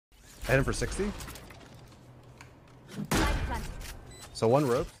hit him for 60. So one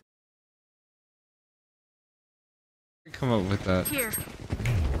rope. Come up with that. Here.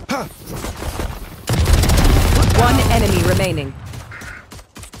 One enemy remaining.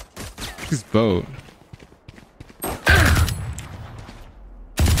 His boat.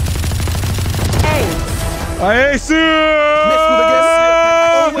 Ace!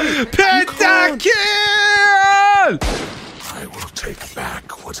 Pentakill! I will take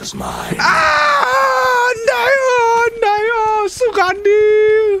back what is mine. Ah! Nayo!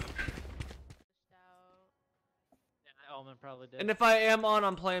 Sugandi! And if I am on,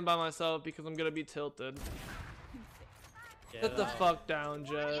 I'm playing by myself because I'm gonna be tilted. Get the fuck down,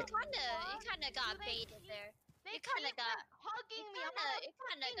 Jet. You kinda got baited there. You kinda got hugging me. You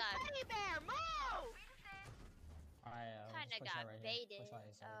kinda got baited.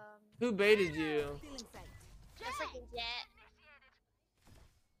 Who baited you? The freaking Jet.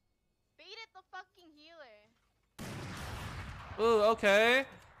 Baited the fucking healer. Ooh, okay.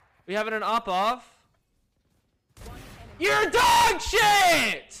 We having an op-off. You're dog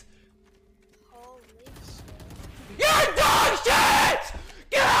shit! Holy shit. You're dog shit!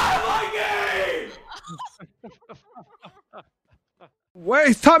 Get out of my game!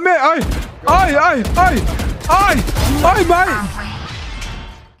 Wait, stop me! I, mate!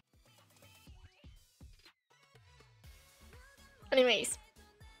 Anyways,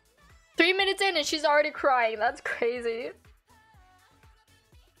 3 minutes in and she's already crying. That's crazy.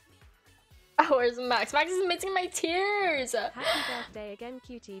 Oh, where's Max? Max is missing my tears. Happy birthday again,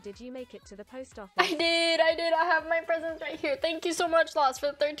 cutie. Did you make it to the post office? I did. I have my presents right here. Thank you so much, Lost,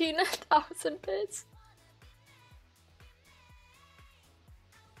 for 13,000 bits.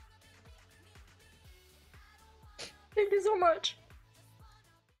 Thank you so much.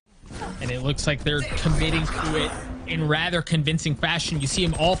 And it looks like they're committing to it in rather convincing fashion. You see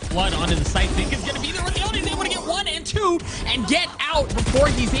him all flood onto the site. Think is going to be there with Leonie. He's able to get 1 and 2 and get out before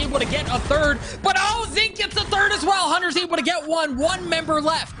he's able to get a third. But oh, Zink gets a third as well. Hunter's able to get one member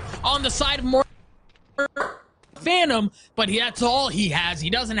left on the side of more Phantom, but that's all he has. He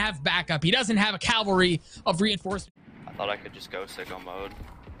doesn't have backup. He doesn't have a cavalry of reinforcement. I thought I could just go sicko mode.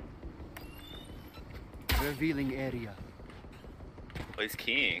 Revealing area. Oh, he's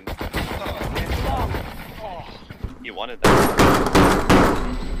keying. Oh. He wanted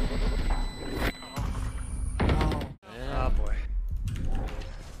that. Oh boy.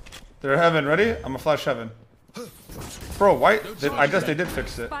 They're heaven. Ready? I'm gonna flash heaven. Bro, why? I guess they did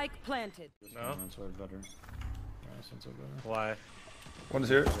fix it. Spike planted. No. Why? One's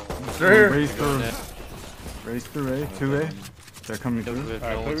here. They're here. Race through A, 2A. They're coming through.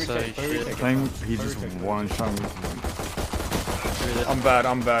 Playing, he just one shot. I'm bad.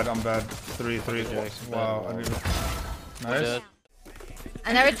 3. Wow. Nice.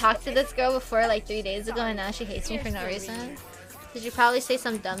 I never talked to this girl before like 3 days ago and now she hates me for no reason. Did you probably say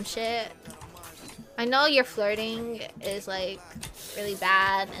some dumb shit? I know your flirting is like really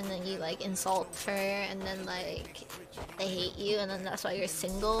bad and then you like insult her and then like they hate you and then that's why you're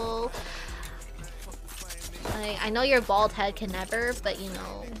single. Like, I know your bald head can never, but you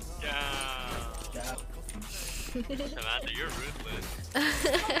know. Yeah. Samantha, you're ruthless.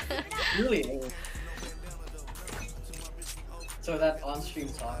 Really? So that on-stream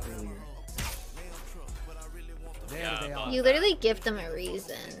talk earlier. Yeah, you literally give them a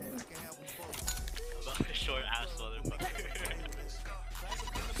reason. Short ass motherfucker.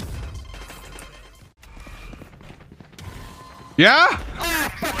 Yeah?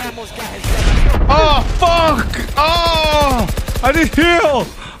 Oh, fuck! Oh! I need heal!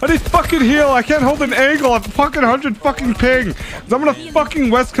 I need fucking heal! I can't hold an angle at fucking 100 fucking ping! I'm on a fucking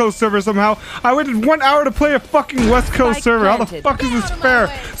West Coast server somehow. I waited 1 hour to play a fucking West Coast server. How the fuck is this fair?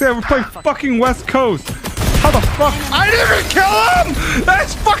 Say we play fucking West Coast. How the fuck? I didn't even kill him!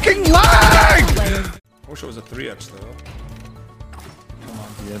 That's fucking lag! I wish it was a 3x though. Come on.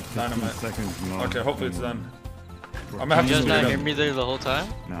 Yeah, Dynamite. Seconds more. Okay, hopefully it's done. I'm gonna have You to guys not speed hear up. me there the whole time?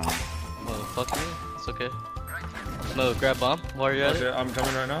 No. Well, fuck me. It's okay. No, grab bomb while you're at Okay, it. I'm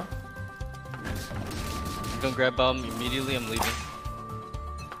coming right now. You don't grab bomb immediately, I'm leaving.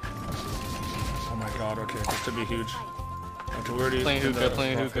 Oh my god, okay, this could be huge. Okay, we're already Playing in hookah, the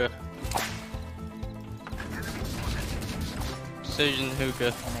playing profit. hookah. Precision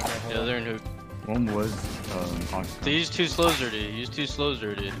hookah. Oh my god, hold Yeah, on. they're in hookah. One was on. They use 2 slows already. Use 2 slows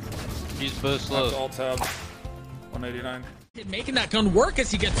already. Use both slows. Alt tab. 189. Making that gun work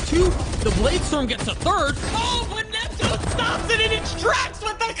as he gets 2. The Bladestorm gets a 3rd. Oh, but Neptune stops it in its tracks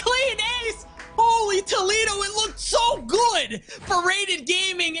with the clean ace. Holy Toledo, it looked so good for Rated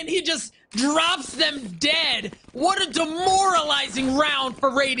Gaming, and he just drops them dead. What a demoralizing round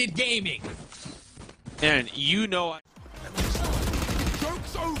for Rated Gaming. And you know.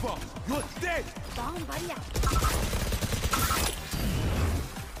 Joke's over. You're dead.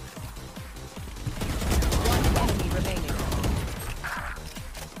 One enemy remaining.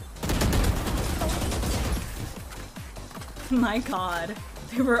 My god.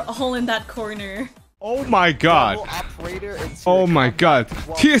 They were all in that corner. Oh my god. Oh my god.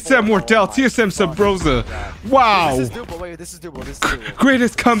 TSM Wardell, TSM Subrosa. Wow. This is doable. Wait, this is doable. This is doable.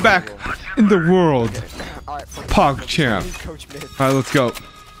 Greatest comeback in the world. Pog champ. Alright, let's go.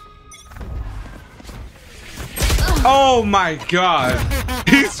 Oh my god.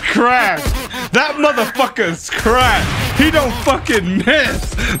 He's cracked. That motherfucker's cracked. He don't fucking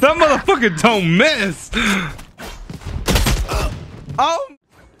miss. That motherfucker don't miss. Oh.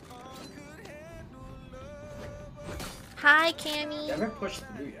 Hi, Cammy. Never pushed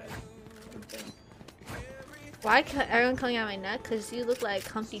through yet. Why everyone coming out my neck? Cause you look like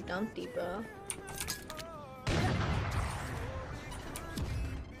Humpty Dumpty, bro.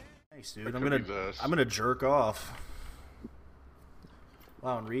 Nice, dude. I'm gonna jerk off.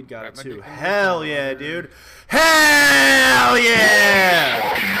 Wow, and Reed got it too. Hell yeah, dude. Hell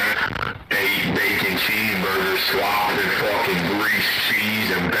yeah! 8 bacon cheeseburgers swapped in fucking grease, cheese,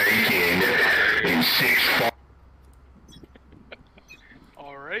 and bacon in 6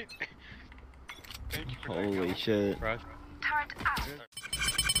 Alright. Holy shit.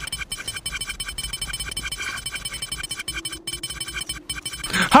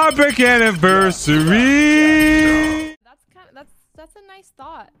 Heartbreak anniversary. That's a nice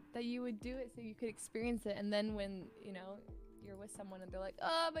thought that you would do it so you could experience it, and then when you're with someone and they're like,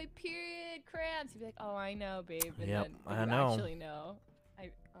 "Oh, my period cramps," you'd be like, "Oh, I know, babe." And Yep, then I you know. actually know.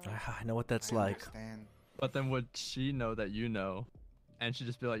 I know what that's like. But then would she know that you know? And she'd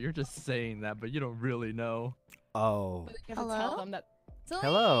just be like, "You're just saying that, but you don't really know." Oh. You have to tell them that.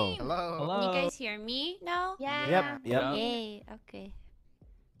 Hello. Hello. Can you guys hear me now? Yeah. Yep. Yay. Okay.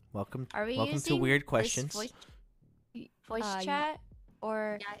 Welcome. Are we welcome to using Weird this Questions. voice chat,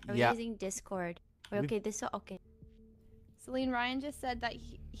 or are we Yeah. using Discord? Okay, this okay. Celine, Ryan just said that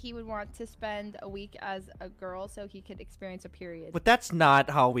he would want to spend a week as a girl so he could experience a period. But that's not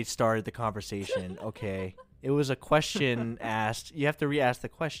how we started the conversation, okay? It was a question asked. You have to re-ask the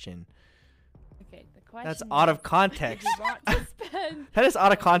question. Okay, the question That's is, out of context. would you want to spend That is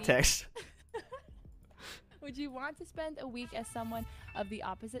out of a week- context. Would you want to spend a week as someone of the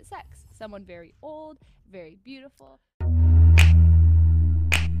opposite sex? Someone very old, very beautiful,